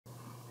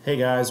Hey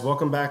guys,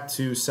 welcome back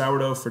to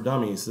Sourdough for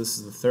Dummies. This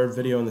is the third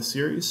video in the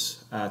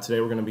series.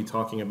 Today we're going to be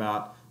talking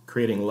about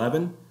creating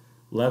leaven.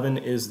 Leaven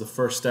is the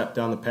first step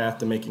down the path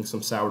to making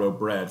some sourdough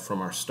bread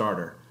from our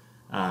starter.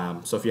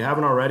 So if you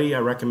haven't already, I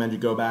recommend you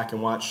go back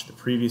and watch the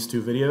previous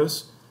two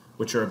videos,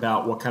 which are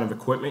about what kind of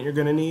equipment you're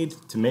going to need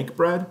to make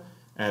bread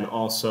and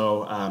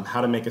also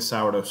how to make a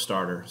sourdough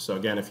starter. So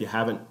again, if you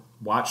haven't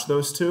watched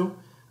those two,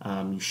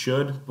 you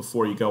should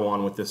before you go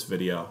on with this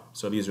video.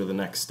 So these are the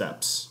next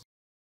steps.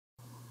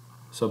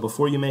 So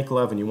before you make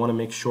leaven, you want to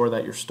make sure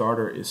that your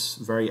starter is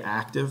very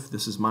active.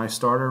 This is my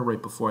starter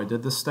right before I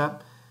did this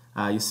step.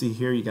 You see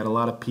here you got a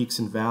lot of peaks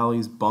and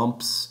valleys,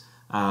 bumps,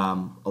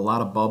 a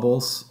lot of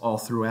bubbles all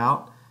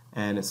throughout.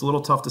 And it's a little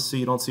tough to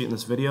see, you don't see it in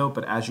this video,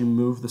 but as you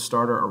move the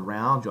starter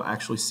around, you'll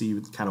actually see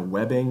kind of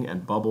webbing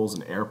and bubbles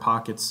and air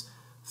pockets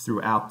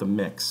throughout the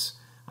mix.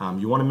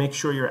 You want to make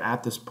sure you're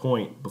at this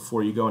point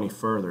before you go any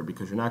further,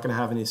 because you're not going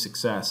to have any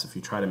success if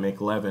you try to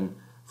make leaven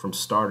from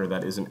starter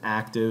that isn't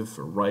active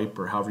or ripe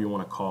or however you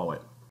want to call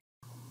it.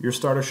 Your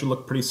starter should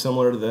look pretty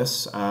similar to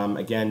this.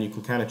 Again, you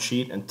can kind of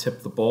cheat and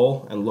tip the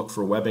bowl and look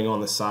for webbing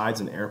on the sides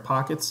and air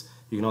pockets.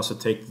 You can also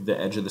take the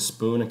edge of the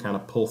spoon and kind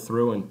of pull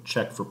through and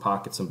check for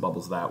pockets and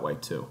bubbles that way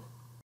too.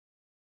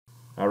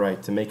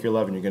 Alright, to make your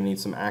leaven you're going to need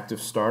some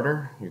active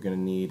starter. You're going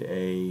to need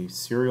a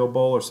cereal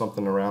bowl or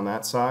something around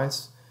that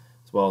size,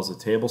 as well as a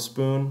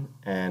tablespoon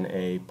and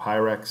a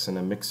Pyrex and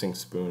a mixing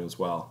spoon as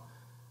well.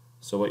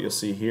 So what you'll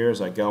see here is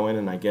I go in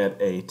and I get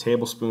a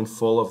tablespoon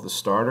full of the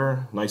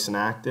starter, nice and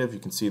active. You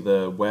can see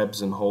the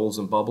webs and holes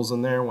and bubbles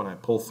in there when I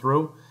pull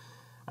through.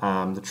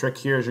 The trick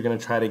here is you're going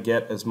to try to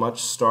get as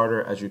much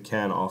starter as you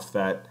can off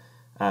that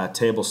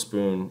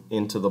tablespoon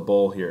into the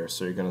bowl here.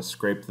 So you're going to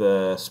scrape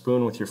the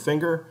spoon with your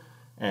finger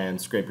and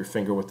scrape your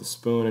finger with the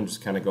spoon and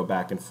just kind of go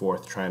back and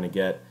forth trying to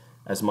get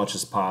as much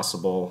as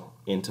possible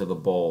into the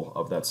bowl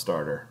of that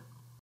starter.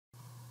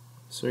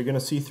 So you're going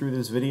to see through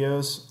these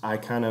videos, I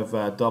kind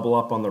of double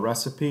up on the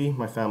recipe.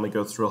 My family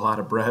goes through a lot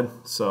of bread,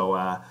 so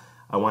I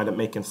wind up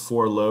making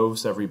 4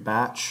 loaves every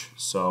batch.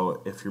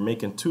 So if you're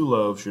making 2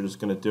 loaves, you're just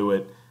going to do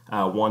it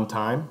one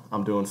time.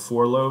 I'm doing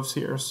 4 loaves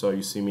here, so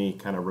you see me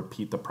kind of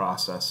repeat the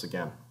process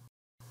again.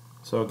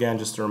 So again,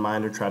 just a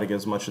reminder, try to get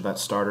as much of that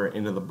starter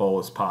into the bowl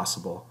as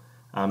possible.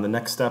 The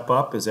next step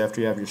up is after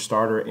you have your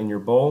starter in your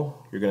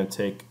bowl, you're going to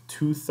take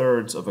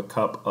 2/3 of a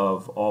cup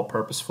of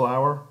all-purpose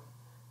flour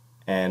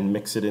and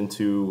mix it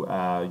into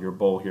your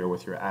bowl here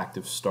with your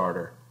active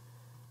starter.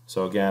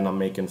 So again, I'm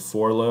making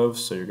 4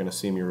 loaves, so you're going to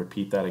see me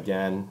repeat that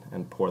again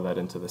and pour that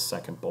into the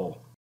second bowl.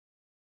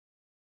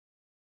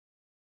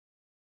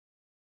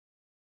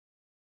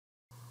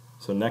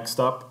 So next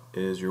up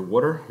is your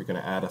water. You're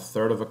going to add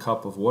 1/3 of a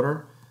cup of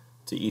water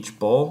to each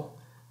bowl.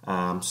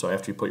 So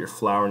after you put your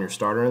flour and your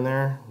starter in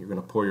there, you're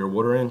going to pour your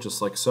water in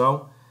just like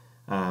so.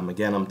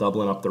 Again, I'm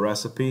doubling up the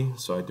recipe,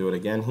 so I do it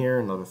again here,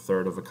 another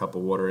 1/3 of a cup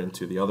of water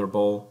into the other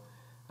bowl.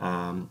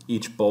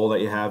 Each bowl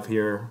that you have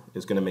here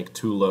is going to make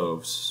 2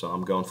 loaves, so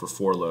I'm going for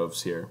 4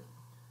 loaves here.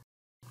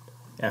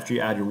 After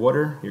you add your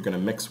water, you're going to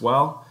mix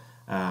well.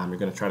 You're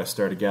going to try to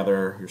stir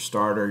together your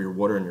starter, your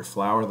water, and your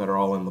flour that are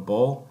all in the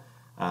bowl.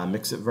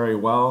 Mix it very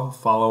well.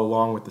 Follow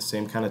along with the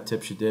same kind of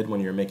tips you did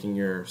when you're making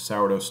your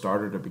sourdough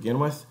starter to begin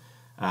with.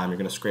 You're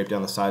going to scrape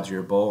down the sides of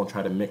your bowl and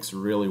try to mix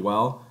really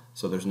well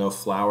so there's no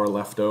flour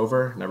left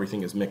over and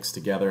everything is mixed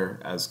together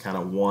as kind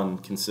of one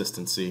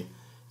consistency.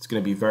 It's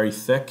going to be very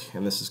thick,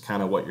 and this is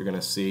kind of what you're going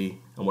to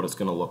see and what it's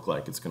going to look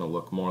like. It's going to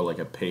look more like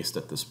a paste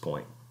at this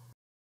point.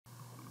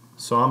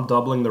 So I'm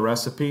doubling the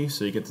recipe,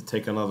 so you get to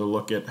take another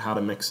look at how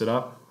to mix it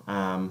up.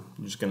 You're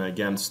just going to,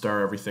 again,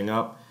 stir everything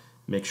up.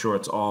 Make sure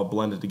it's all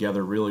blended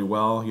together really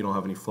well. You don't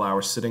have any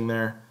flour sitting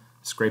there.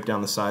 Scrape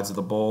down the sides of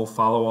the bowl.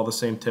 Follow all the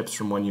same tips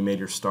from when you made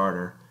your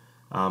starter.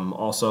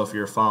 Also, if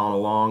you're following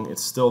along,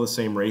 it's still the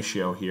same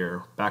ratio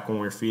here. Back when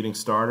we were feeding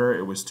starter,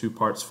 it was 2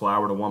 parts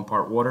flour to 1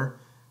 part water.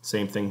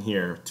 Same thing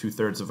here,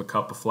 2/3 of a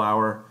cup of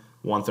flour,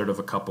 1/3 of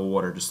a cup of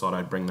water. Just thought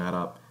I'd bring that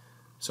up.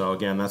 So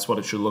again, that's what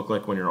it should look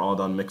like when you're all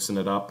done mixing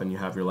it up and you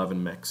have your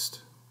leaven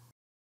mixed.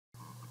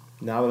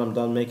 Now that I'm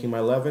done making my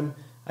leaven,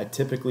 I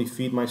typically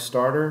feed my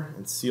starter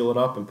and seal it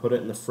up and put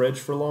it in the fridge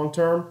for long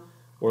term,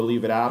 or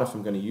leave it out if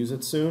I'm going to use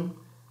it soon.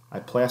 I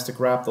plastic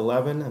wrap the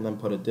leaven and then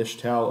put a dish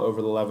towel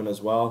over the leaven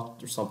as well,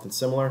 or something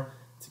similar,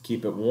 to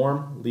keep it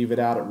warm. Leave it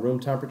out at room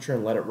temperature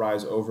and let it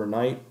rise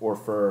overnight or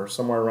for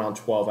somewhere around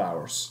 12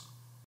 hours.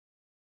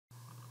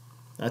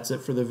 That's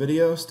it for the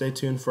video. Stay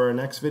tuned for our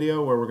next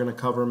video where we're going to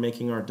cover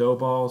making our dough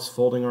balls,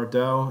 folding our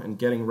dough, and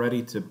getting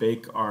ready to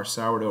bake our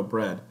sourdough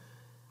bread.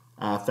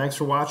 Thanks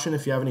for watching.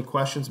 If you have any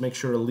questions, make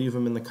sure to leave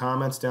them in the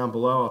comments down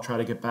below. I'll try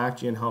to get back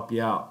to you and help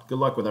you out. Good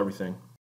luck with everything.